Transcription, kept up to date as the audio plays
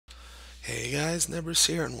Hey guys, Nebris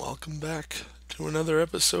here, and welcome back to another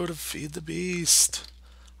episode of Feed the Beast.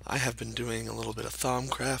 I have been doing a little bit of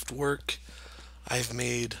Thaumcraft work. I've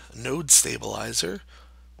made a node stabilizer,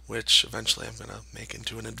 which eventually I'm going to make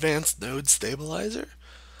into an advanced node stabilizer.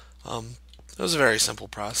 It was a very simple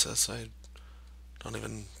process. I don't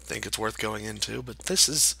even think it's worth going into, but this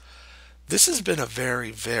has been a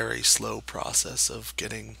very slow process of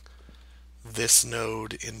getting this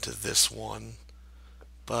node into this one,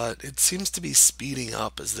 but it seems to be speeding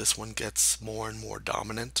up as this one gets more and more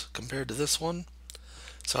dominant compared to this one.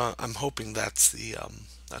 So I'm hoping that's the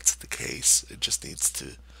case. It just needs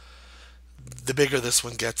to. The bigger this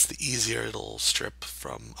one gets, the easier it'll strip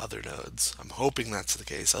from other nodes. I'm hoping that's the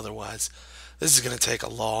case. Otherwise, this is going to take a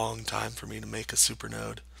long time for me to make a super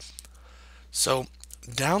node. So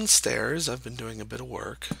downstairs, I've been doing a bit of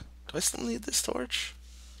work. Do I still need this torch?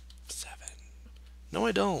 7. No,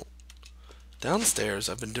 I don't. Downstairs,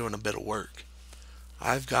 I've been doing a bit of work.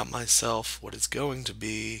 I've got myself what is going to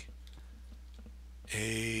be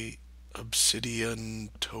a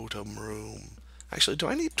obsidian totem room. Actually, do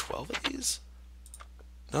I need 12 of these?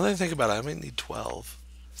 Now that I think about it, I might need 12.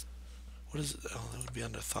 What is it? Oh, that would be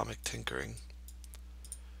under Thaumic Tinkering.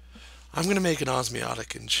 I'm going to make an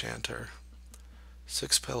osmiotic enchanter.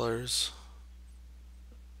 6 pillars.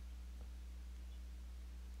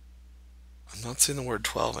 I'm not seeing the word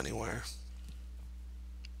 12 anywhere.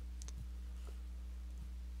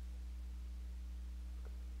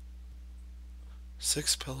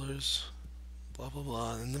 Six pillars, blah blah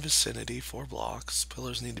blah, in the vicinity, 4 blocks.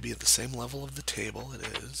 Pillars need to be at the same level of the table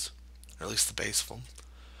it is, or at least the base of them.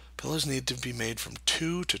 Pillars need to be made from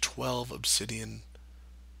 2 to 12 obsidian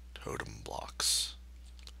totem blocks.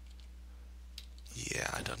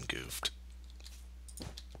 Yeah, I done goofed.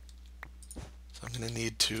 So I'm gonna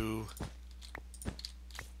need to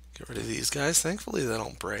get rid of these guys. Thankfully they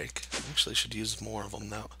don't break. I actually should use more of them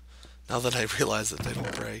now that I realize that they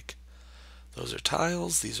don't break. Those are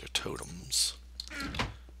tiles, these are totems.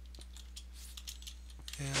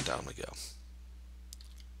 And down we go.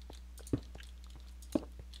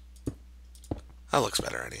 That looks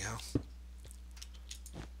better anyhow.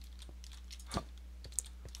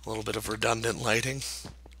 A little bit of redundant lighting.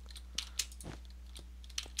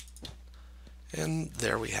 And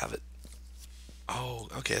there we have it. Oh,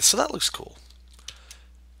 okay, so that looks cool.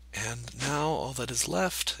 And now all that is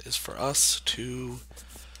left is for us to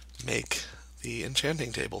make the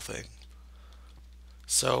enchanting table thing.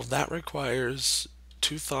 So that requires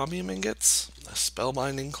 2 thaumium ingots, a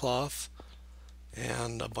spellbinding cloth,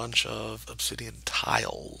 and a bunch of obsidian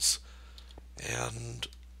tiles, and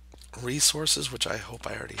resources, which I hope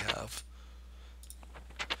I already have.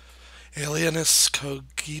 Alienus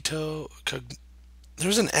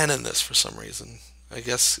There's an N in this for some reason. I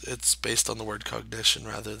guess it's based on the word cognition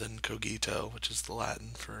rather than cogito, which is the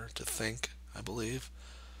Latin for to think, I believe.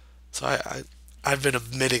 So I've been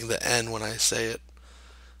omitting the N when I say it.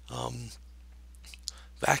 Um,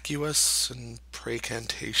 Vacuous and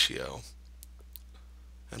Precantatio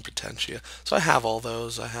and Potentia. So I have all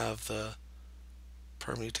those. I have the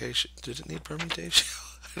permutation. Did it need permutation?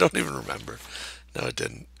 I don't even remember. No, it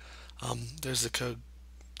didn't. There's the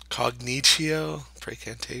Cognitio,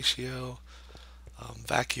 Precantatio,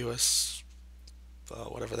 Vacuous,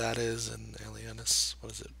 whatever that is, and Alienus.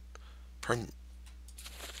 What is it? Perm.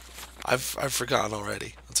 I've forgotten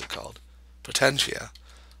already. What's it called? Potentia.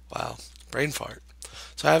 Wow, brain fart.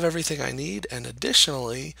 So I have everything I need, and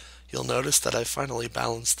additionally, you'll notice that I finally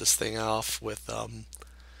balanced this thing off with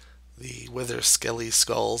the Wither Skelly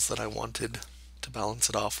Skulls that I wanted to balance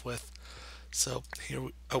it off with. So here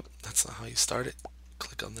we, oh, that's not how you start it.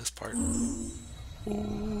 Click on this part. Ooh,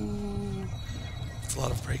 it's a lot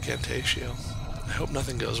of Precantatio. I hope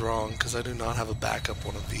nothing goes wrong, because I do not have a backup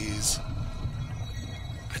one of these.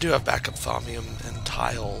 I do have backup thaumium and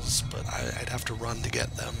tiles, but I'd have to run to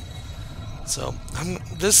get them. So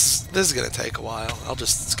this is gonna take a while. I'll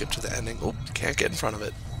just skip to the ending. Oh, can't get in front of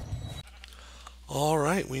it. All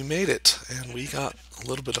right, we made it, and we got a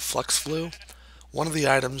little bit of flux flu. One of the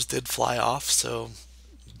items did fly off, so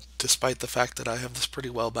despite the fact that I have this pretty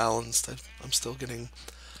well balanced, I'm still getting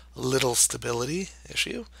a little stability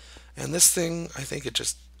issue. And this thing, I think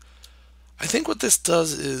what this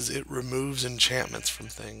does is it removes enchantments from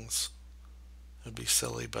things. It'd be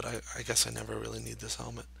silly, but I guess I never really need this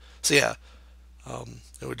helmet. So yeah,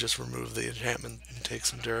 it would just remove the enchantment and take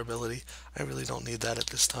some durability. I really don't need that at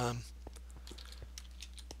this time.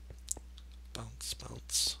 Bounce,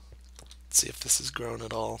 bounce. Let's see if this has grown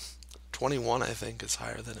at all. 21, I think, is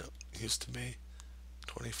higher than it used to be.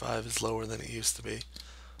 25 is lower than it used to be.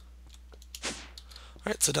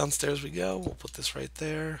 Alright, so downstairs we go. We'll put this right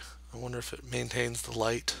there. I wonder if it maintains the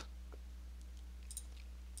light.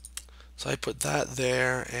 So I put that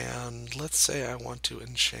there, and let's say I want to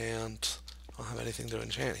enchant. I don't have anything to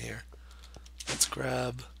enchant here. Let's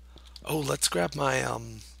grab. Oh, let's grab my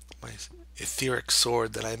etheric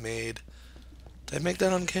sword that I made. Did I make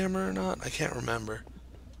that on camera or not? I can't remember.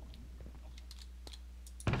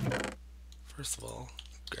 First of all,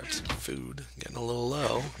 grab some food. Getting a little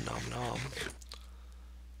low. Nom nom.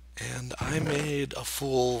 And I made a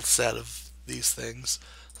full set of these things.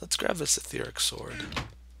 Let's grab this etheric sword.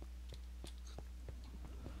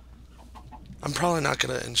 I'm probably not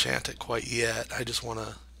going to enchant it quite yet. I just want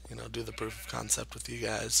to, do the proof of concept with you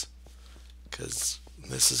guys. Because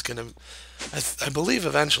this is going to... I believe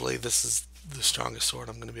eventually this is the strongest sword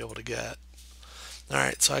I'm going to be able to get.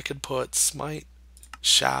 Alright, so I could put Smite,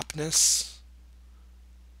 Sharpness,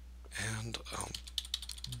 and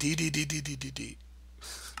D.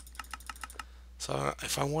 So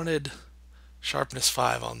if I wanted Sharpness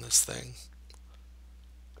 5 on this thing,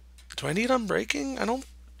 do I need Unbreaking? I don't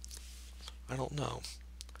know.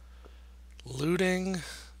 Looting,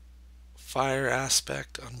 Fire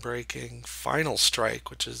Aspect, Unbreaking, Final Strike,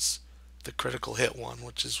 which is the critical hit one,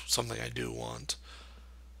 which is something I do want.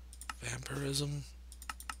 Vampirism.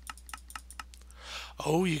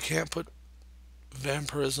 Oh, you can't put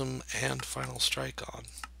Vampirism and Final Strike on.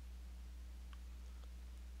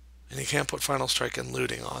 And you can't put Final Strike and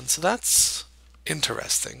Looting on, so that's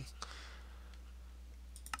interesting.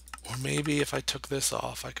 Or maybe if I took this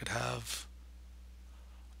off, I could have...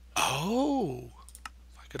 Oh!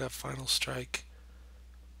 I could have Final Strike.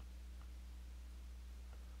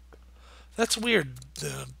 That's weird.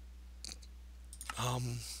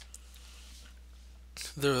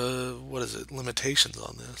 What is it? Limitations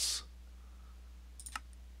on this.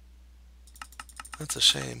 That's a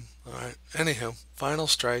shame. Alright. Anywho, Final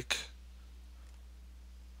Strike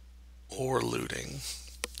or Looting.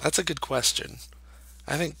 That's a good question.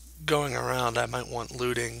 I think going around, I might want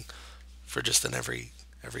Looting for just an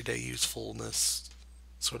everyday usefulness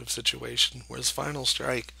sort of situation. Whereas Final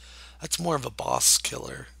Strike, that's more of a boss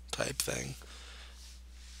killer type thing.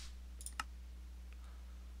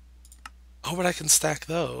 Oh, but I can stack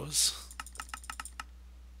those.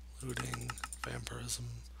 Looting, Vampirism.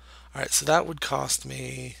 Alright, so that would cost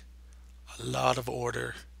me a lot of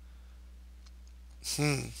order.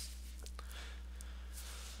 I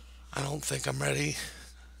don't think I'm ready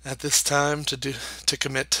at this time to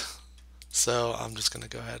commit. So I'm just gonna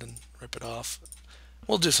go ahead and rip it off.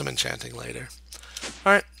 We'll do some enchanting later.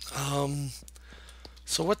 Alright,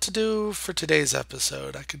 so what to do for today's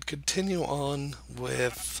episode? I could continue on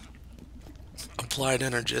with Applied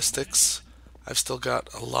Energistics. I've still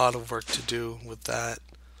got a lot of work to do with that.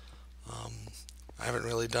 I haven't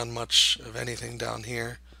really done much of anything down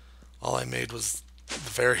here. All I made was the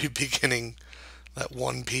very beginning, that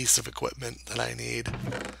one piece of equipment that I need.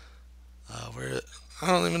 I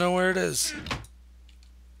don't even know where it is.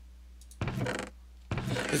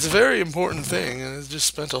 It's a very important thing, and I just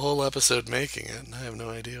spent a whole episode making it, and I have no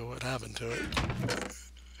idea what happened to it.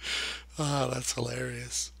 Ah, that's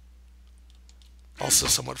hilarious. Also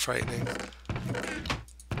somewhat frightening.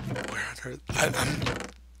 Where on earth?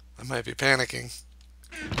 I might be panicking.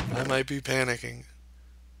 I might be panicking.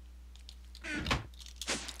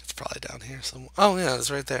 It's probably down here somewhere. Oh yeah,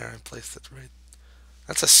 it's right there. I placed it right.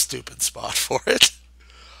 That's a stupid spot for it.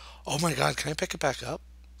 Oh my god, can I pick it back up?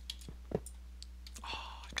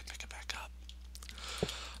 Oh, I can pick it back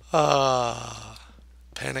up.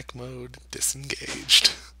 Panic mode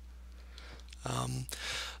disengaged.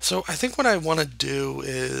 So I think what I want to do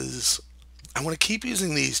is I want to keep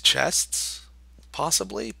using these chests,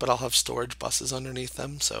 possibly, but I'll have storage buses underneath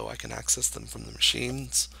them so I can access them from the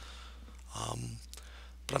machines.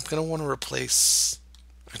 But I'm going to want to replace...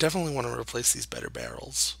 I definitely want to replace these better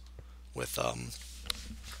barrels with,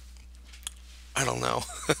 I don't know.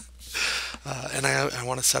 And I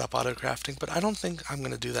want to set up auto crafting, but I don't think I'm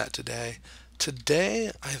going to do that today.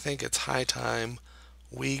 Today, I think it's high time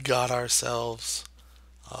we got ourselves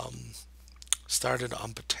started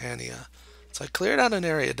on Botania. So I cleared out an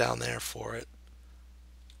area down there for it.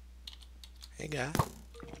 Hey, guy.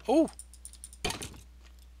 Oh!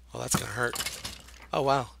 Oh, that's going to hurt. Oh,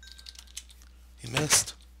 wow. He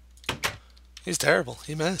missed. He's terrible.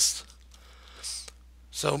 He missed.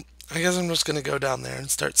 So I guess I'm just going to go down there and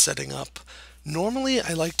start setting up. Normally,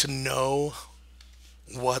 I like to know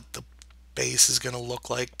what the base is going to look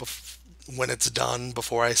like when it's done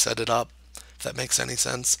before I set it up, if that makes any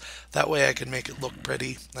sense. That way I can make it look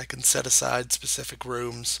pretty. I can set aside specific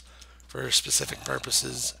rooms for specific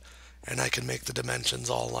purposes, and I can make the dimensions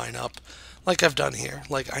all line up. like I've done here.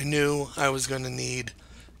 Like I knew I was going to need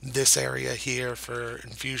this area here for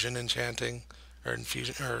infusion enchanting or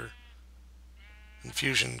infusion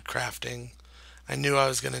crafting. I knew I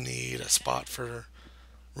was going to need a spot for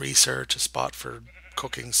research, a spot for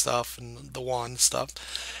cooking stuff and the wand stuff.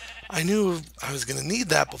 I knew I was going to need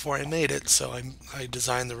that before I made it, so I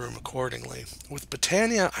designed the room accordingly. With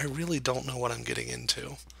Botania, I really don't know what I'm getting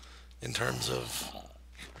into in terms of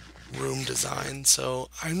room design, so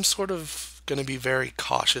I'm sort of going to be very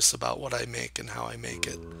cautious about what I make and how I make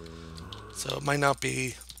it. So it might not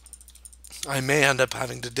be, I may end up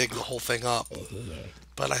having to dig the whole thing up,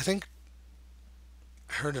 but I think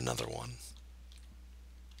I heard another one.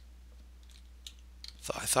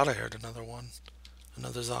 I thought I heard another one.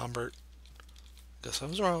 Another Zombert. Guess I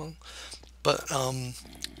was wrong. But,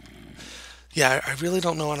 yeah, I really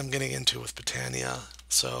don't know what I'm getting into with Botania,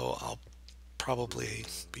 so I'll probably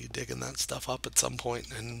be digging that stuff up at some point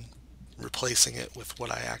and replacing it with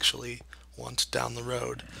what I actually want down the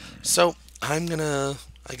road. So I'm gonna,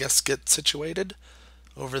 I guess, get situated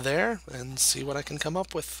over there and see what I can come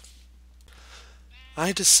up with.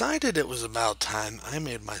 I decided it was about time I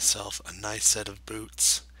made myself a nice set of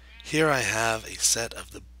boots. Here I have a set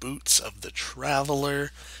of the boots of the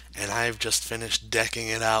traveler, and I've just finished decking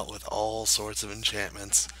it out with all sorts of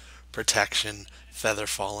enchantments, protection, feather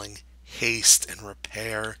falling, haste, and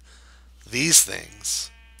repair. These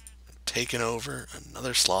things have taken over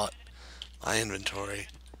another slot in my inventory,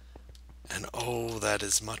 and oh, that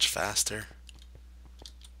is much faster.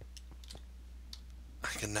 I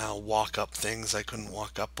can now walk up things I couldn't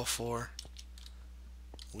walk up before.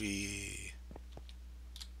 We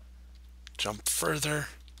jump further.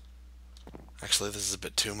 Actually, this is a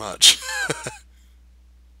bit too much.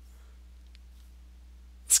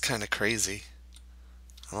 It's kind of crazy.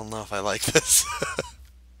 I don't know if I like this.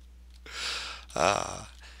 uh,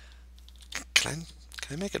 can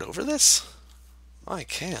I make it over this? Oh, I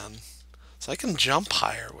can. So I can jump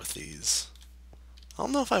higher with these. I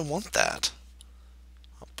don't know if I want that,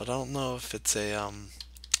 but I don't know if it's a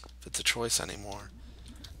choice anymore.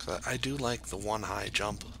 'Cause I do like the one high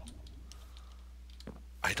jump.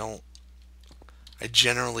 I don't. I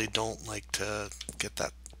generally don't like to get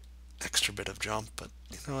that extra bit of jump, but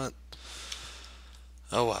you know what?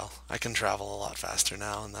 Oh well, I can travel a lot faster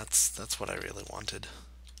now, and that's what I really wanted.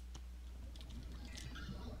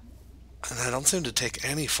 And I don't seem to take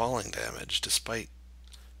any falling damage despite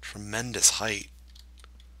tremendous height.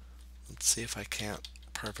 Let's see if I can't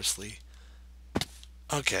purposely.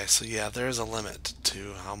 Okay, so yeah, there's a limit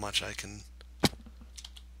to how much I can,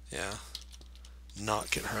 yeah,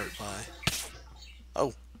 not get hurt by.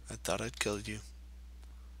 Oh, I thought I'd killed you.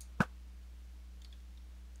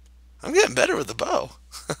 I'm getting better with the bow.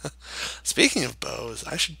 Speaking of bows,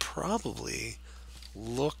 I should probably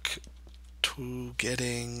look to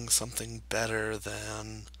getting something better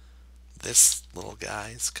than this little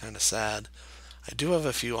guy. It's kind of sad. I do have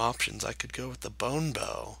a few options. I could go with the bone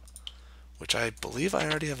bow, which I believe I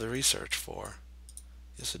already have the research for.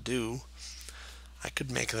 Yes, I do. I could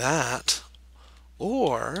make that.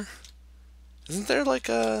 Or, isn't there like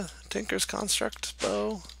a Tinker's Construct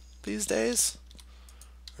bow these days?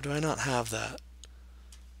 Or do I not have that?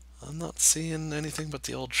 I'm not seeing anything but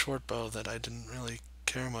the old short bow that I didn't really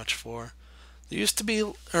care much for. There used to be,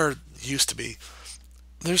 or used to be,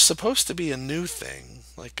 there's supposed to be a new thing,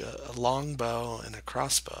 like a long bow and a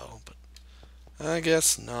crossbow, but I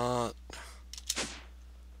guess not.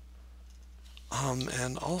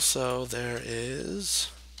 And also there is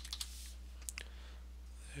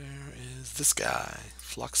this guy,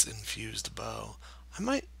 Flux Infused Bow. I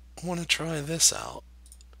might want to try this out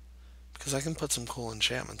because I can put some cool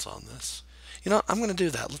enchantments on this. You know, I'm gonna do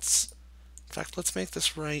that. In fact, let's make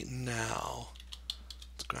this right now.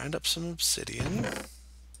 Let's grind up some obsidian.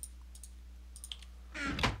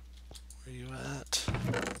 Where you at?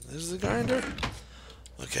 There's the grinder.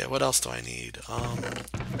 Okay, what else do I need?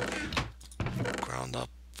 Ground up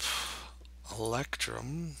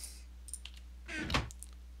electrum,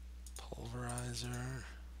 pulverizer.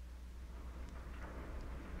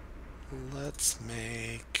 Let's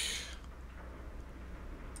make,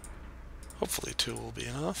 hopefully 2 will be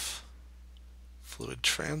enough. Fluid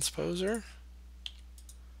transposer.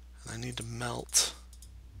 And I need to melt.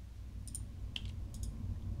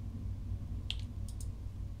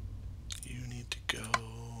 You need to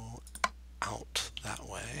go out that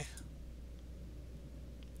way.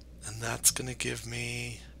 And that's going to give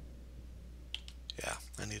me, yeah,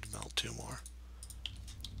 I need to melt 2 more.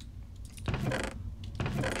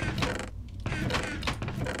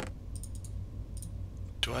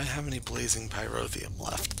 Do I have any blazing pyrotheum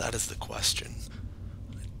left? That is the question.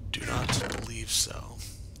 I do not believe so.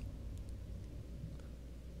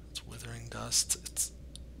 It's withering dust. It's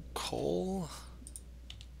coal,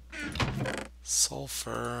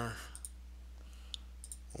 sulfur.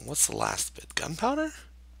 What's the last bit? Gunpowder?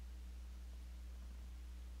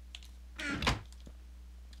 I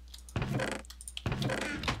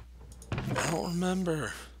don't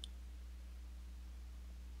remember.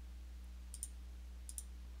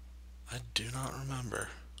 I do not remember.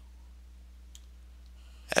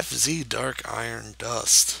 FZ dark iron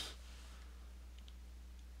dust.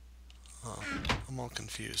 Oh, I'm all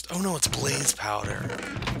confused. Oh no, it's blaze powder.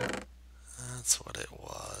 That's what it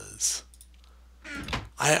was.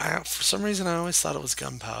 For some reason I always thought it was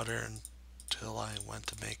gunpowder until I went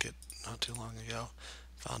to make it not too long ago.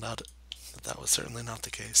 Found out that that was certainly not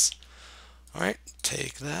the case. Alright,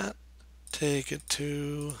 take that. Take it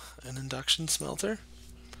to an induction smelter.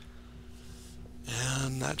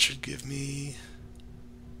 And that should give me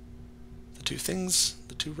the two things,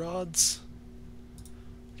 the two rods.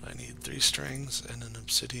 I need 3 strings and an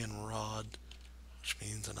obsidian rod, which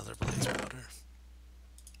means another blaze powder.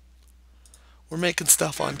 We're making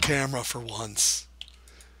stuff on camera for once.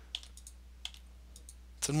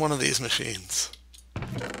 It's in one of these machines.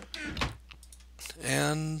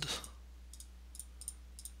 And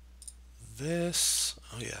this,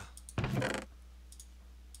 oh yeah. 1,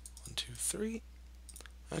 2, 3.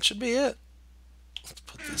 That should be it. Let's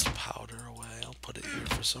put this powder away. I'll put it here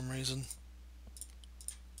for some reason.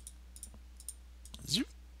 Zoop.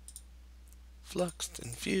 Fluxed,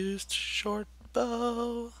 infused, short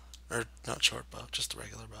bow. Or not short bow, just a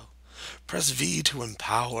regular bow. Press V to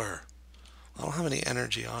empower. I don't have any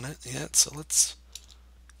energy on it yet, so let's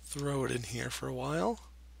throw it in here for a while.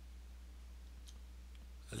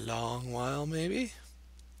 A long while, maybe.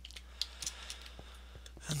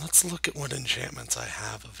 And let's look at what enchantments I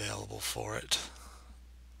have available for it.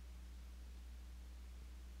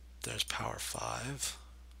 There's power 5.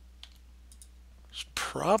 Should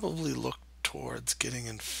probably look towards getting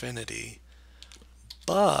infinity,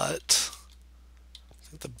 but I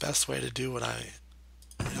think the best way to do what I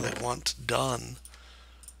really want done,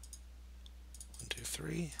 1, 2,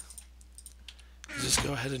 3, is just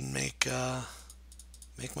go ahead and make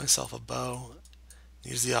myself a bow.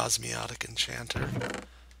 Use the osmotic enchanter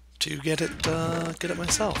to get it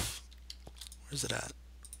myself. Where's it at?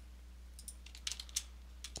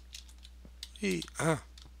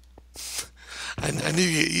 I need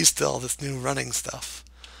to get used to all this new running stuff.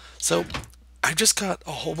 So I just got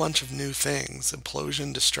a whole bunch of new things: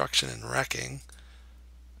 implosion, destruction, and wrecking,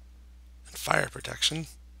 and fire protection.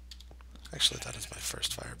 Actually, that is my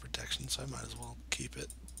first fire protection, so I might as well keep it.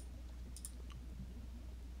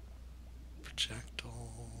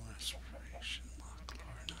 Projectile, respiration, lock,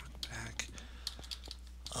 lower, knockback.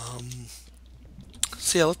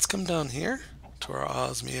 So yeah, let's come down here to our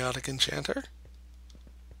osmotic enchanter.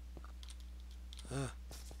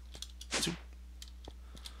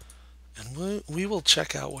 And we will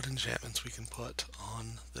check out what enchantments we can put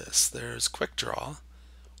on this. There's quick draw.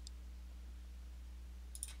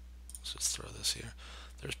 Let's just throw this here.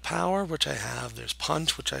 There's power, which I have. There's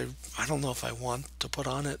punch, which I don't know if I want to put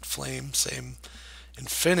on it. Flame, same.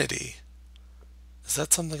 Infinity. Is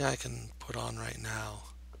that something I can put on right now?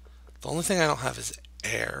 The only thing I don't have is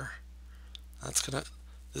air. This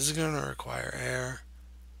is gonna require air.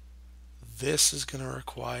 This is gonna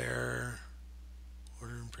require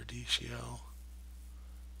order and Perditio.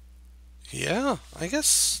 Yeah, I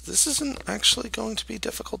guess this isn't actually going to be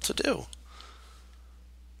difficult to do.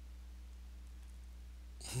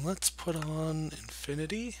 Let's put on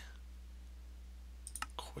infinity.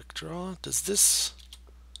 Quick draw. Does this...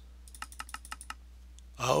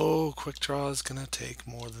 Oh, quick draw is going to take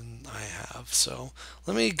more than I have. So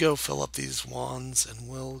let me go fill up these wands and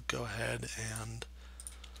we'll go ahead and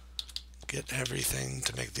get everything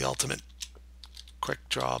to make the ultimate quick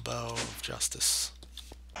draw bow of justice.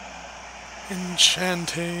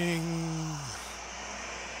 Enchanting.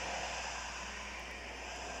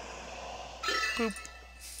 Boop.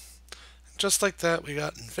 Just like that, we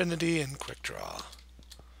got infinity and quick draw.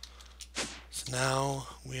 So now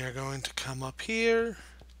we are going to come up here.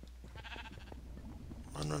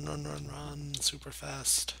 Run, run, run, run, run, super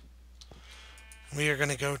fast. We are going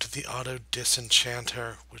to go to the auto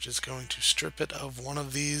disenchanter, which is going to strip it of one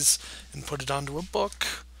of these and put it onto a book.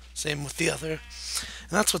 Same with the other. And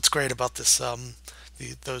that's what's great about this,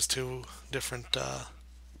 those two different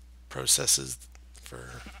processes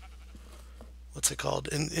for, what's it called?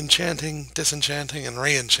 Enchanting, disenchanting, and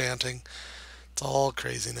re-enchanting. It's all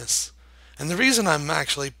craziness. And the reason I'm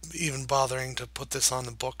actually even bothering to put this on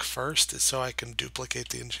the book first is so I can duplicate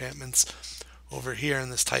the enchantments over here in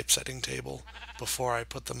this typesetting table before I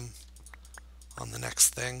put them on the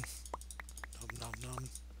next thing. Nom, nom, nom.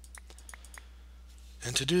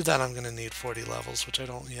 And to do that, I'm going to need 40 levels, which I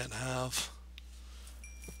don't yet have.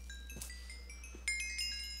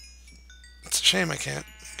 It's a shame I can't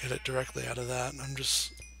get it directly out of that.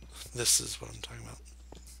 This is what I'm talking about.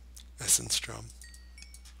 Essence drum.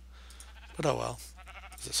 But oh well.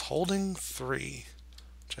 Is this holding 3?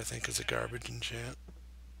 Which I think is a garbage enchant.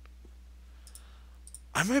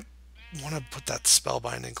 I might want to put that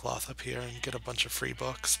spellbinding cloth up here and get a bunch of free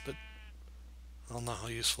books, but I don't know how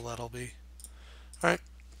useful that'll be. Alright.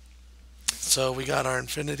 So we got our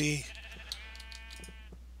infinity.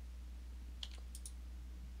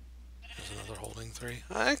 There's another holding 3.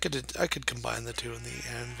 I could combine the two in the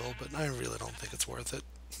anvil, but I really don't think it's worth it.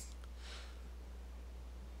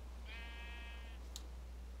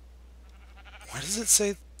 Why does it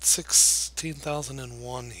say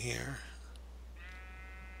 16,001 here?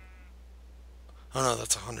 Oh no,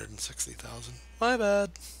 that's 160,000. My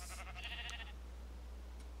bad.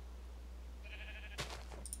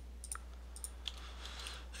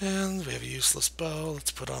 And we have a useless bow.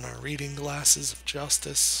 Let's put on our reading glasses of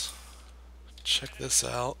justice. Check this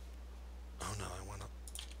out. Oh no, I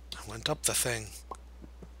went up the thing.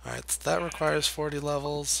 Alright, so that requires 40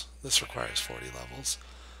 levels. This requires 40 levels.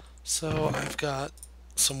 So I've got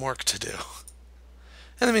some work to do.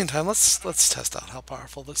 In the meantime, let's test out how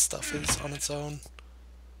powerful this stuff is on its own.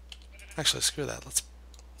 Actually, screw that. Let's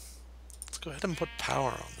go ahead and put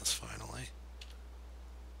power on this finally.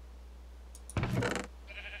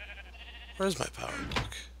 Where's my power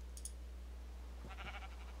book?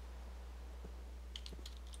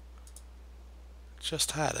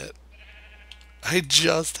 Just had it. I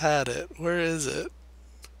just had it. Where is it?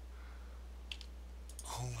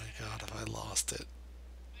 Oh my god, have I lost it?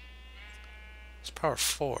 It's power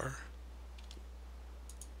 4.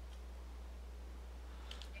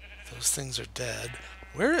 Those things are dead.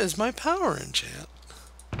 Where is my power enchant?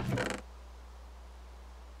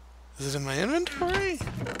 Is it in my inventory?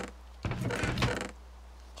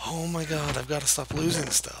 Oh my god, I've got to stop losing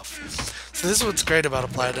stuff. So this is what's great about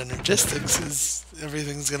applied energistics, is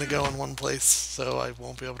everything's going to go in one place, so I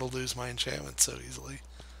won't be able to lose my enchantment so easily.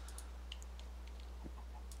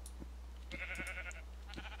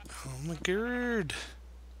 Oh my god.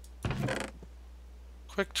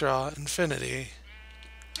 Quick draw, infinity.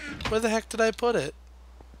 Where the heck did I put it?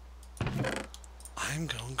 I'm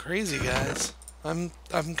going crazy, guys. I'm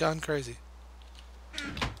gone crazy.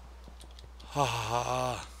 Ha ha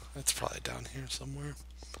ha. It's probably down here somewhere.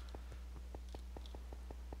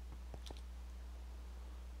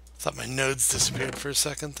 Thought my nodes disappeared for a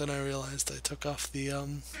second, then I realized I took off the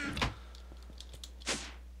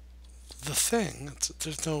thing.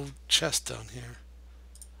 There's no chest down here.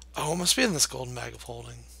 Oh, it must be in this golden bag of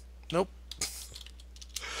holding. Nope.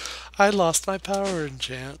 I lost my power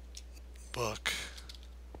enchant book.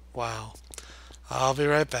 Wow. I'll be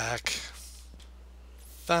right back.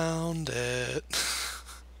 Found it.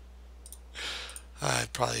 I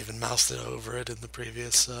probably even moused it over it in the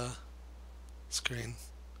previous screen.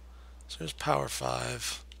 So there's power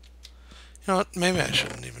 5. You know what? Maybe I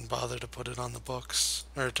shouldn't even bother to put it on the books,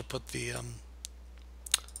 or to put the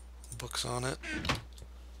books on it.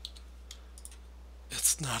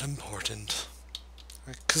 It's not important.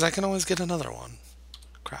 Because I can always get another one.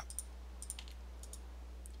 Crap.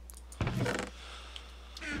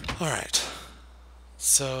 Alright.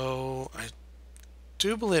 So, I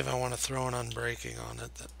do believe I want to throw an unbreaking on it.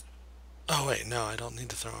 Oh wait, no, I don't need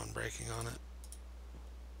to throw unbreaking on it.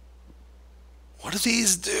 What do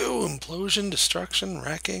these do? Implosion, destruction,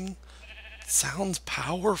 wrecking? Sounds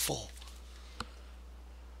powerful.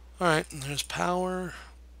 Alright, there's power.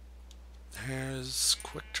 There's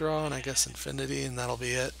quick draw and I guess infinity, and that'll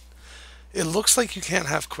be it. It looks like you can't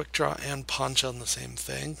have quick draw and punch on the same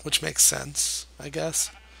thing, which makes sense, I guess.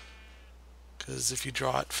 Because if you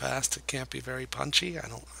draw it fast, it can't be very punchy. I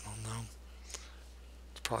don't know.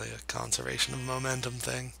 It's probably a conservation of momentum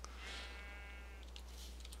thing.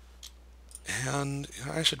 And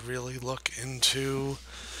I should really look into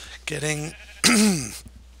getting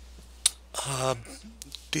a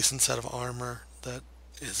decent set of armor that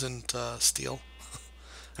isn't steel.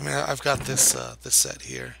 I mean, I've got this this set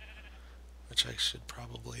here, which I should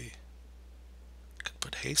probably could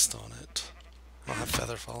put haste on it. I don't have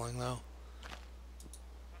feather falling though.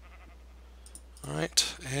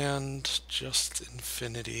 Alright, and just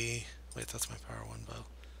infinity. Wait, that's my power 1 bow.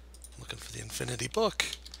 I'm looking for the infinity book.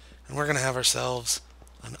 And we're going to have ourselves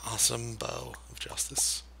an awesome bow of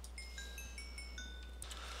justice.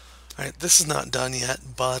 Alright, this is not done yet,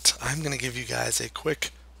 but I'm going to give you guys a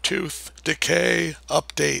quick Tooth decay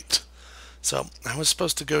update. So, I was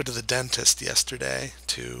supposed to go to the dentist yesterday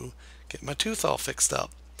to get my tooth all fixed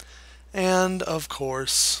up. And of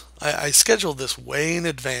course, I scheduled this way in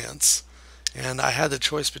advance, and I had the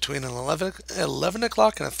choice between an 11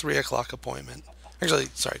 o'clock and a 3 o'clock appointment. Actually,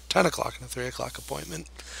 sorry, 10 o'clock and a 3 o'clock appointment.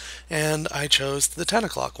 And I chose the 10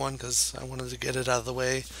 o'clock one because I wanted to get it out of the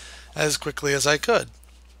way as quickly as I could.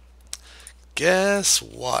 Guess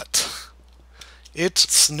what? It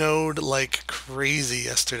snowed like crazy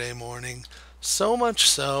yesterday morning, so much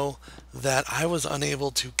so that I was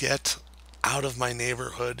unable to get out of my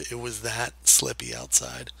neighborhood. It was that slippy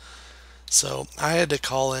outside. So I had to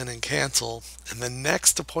call in and cancel, and the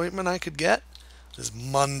next appointment I could get is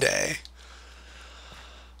Monday.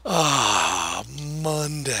 Ah,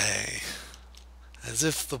 Monday. As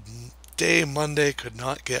if the day Monday could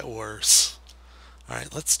not get worse.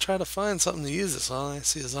 Alright, let's try to find something to use this on. I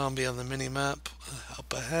see a zombie on the mini map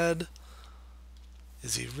up ahead.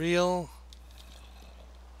 Is he real?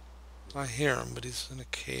 I hear him, but he's in a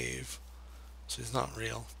cave, so he's not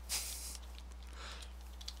real.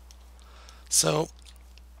 So,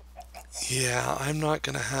 yeah, I'm not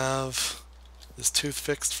going to have this tooth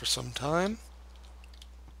fixed for some time.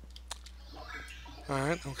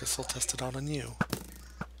 Alright, I guess I'll test it out on you.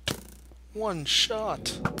 One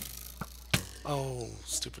shot. Oh,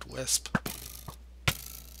 stupid wisp.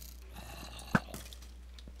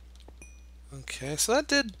 Okay, so that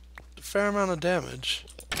did a fair amount of damage.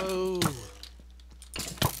 Oh.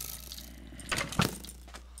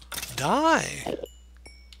 Die!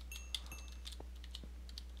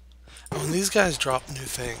 Oh, and these guys drop new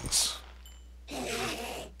things.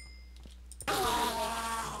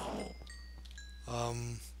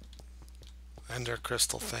 Ender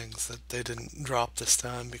crystal things that they didn't drop this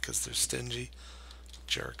time because they're stingy.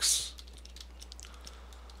 Jerks.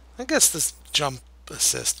 I guess this jump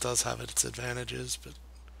assist does have its advantages, but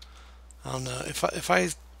I don't know. If I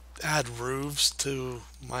add roofs to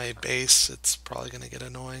my base, it's probably going to get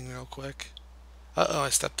annoying real quick. Uh-oh, I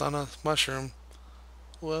stepped on a mushroom.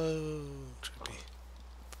 Whoa, trippy.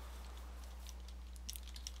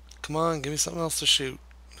 Come on, give me something else to shoot.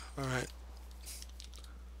 Alright.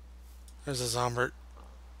 There's a zombert.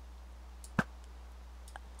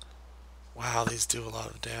 Wow, these do a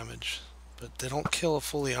lot of damage. But they don't kill a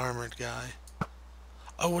fully armored guy.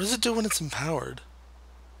 Oh, what does it do when it's empowered?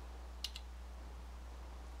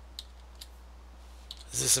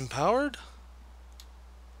 Is this empowered?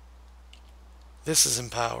 This is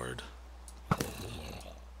empowered.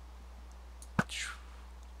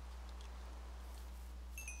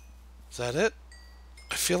 Is that it?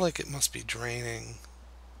 I feel like it must be draining.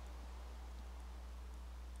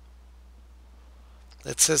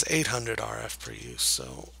 It says 800 RF per use,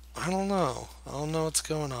 so I don't know. I don't know what's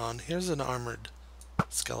going on. Here's an armored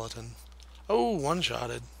skeleton. Oh,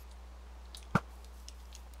 one-shotted.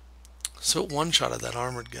 So it one-shotted that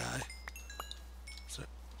armored guy.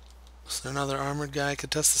 Is there another armored guy I could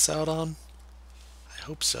test this out on? I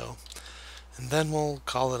hope so. And then we'll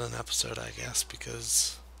call it an episode, I guess,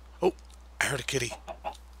 because... Oh, I heard a kitty.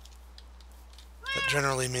 That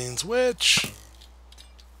generally means witch.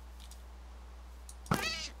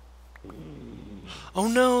 Oh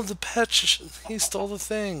no, the pet, he stole the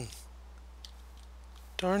thing.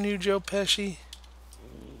 Darn you, Joe Pesci.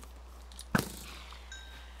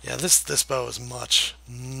 Yeah, this bow is much,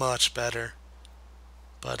 much better.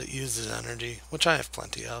 But it uses energy, which I have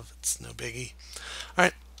plenty of. It's no biggie.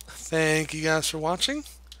 Alright, thank you guys for watching.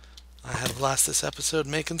 I had a blast this episode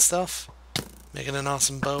making stuff. Making an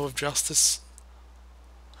awesome bow of justice.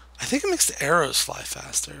 I think it makes the arrows fly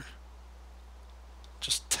faster.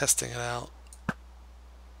 Just testing it out.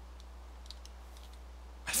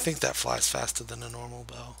 I think that flies faster than a normal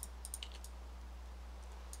bow.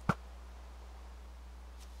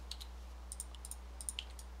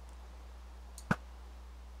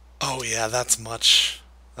 Oh yeah, that's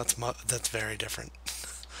very different.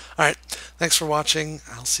 Alright, thanks for watching.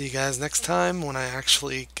 I'll see you guys next time when I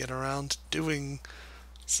actually get around to doing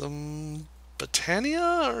some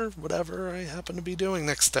Botania or whatever I happen to be doing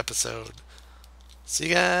next episode. See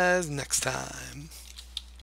you guys next time.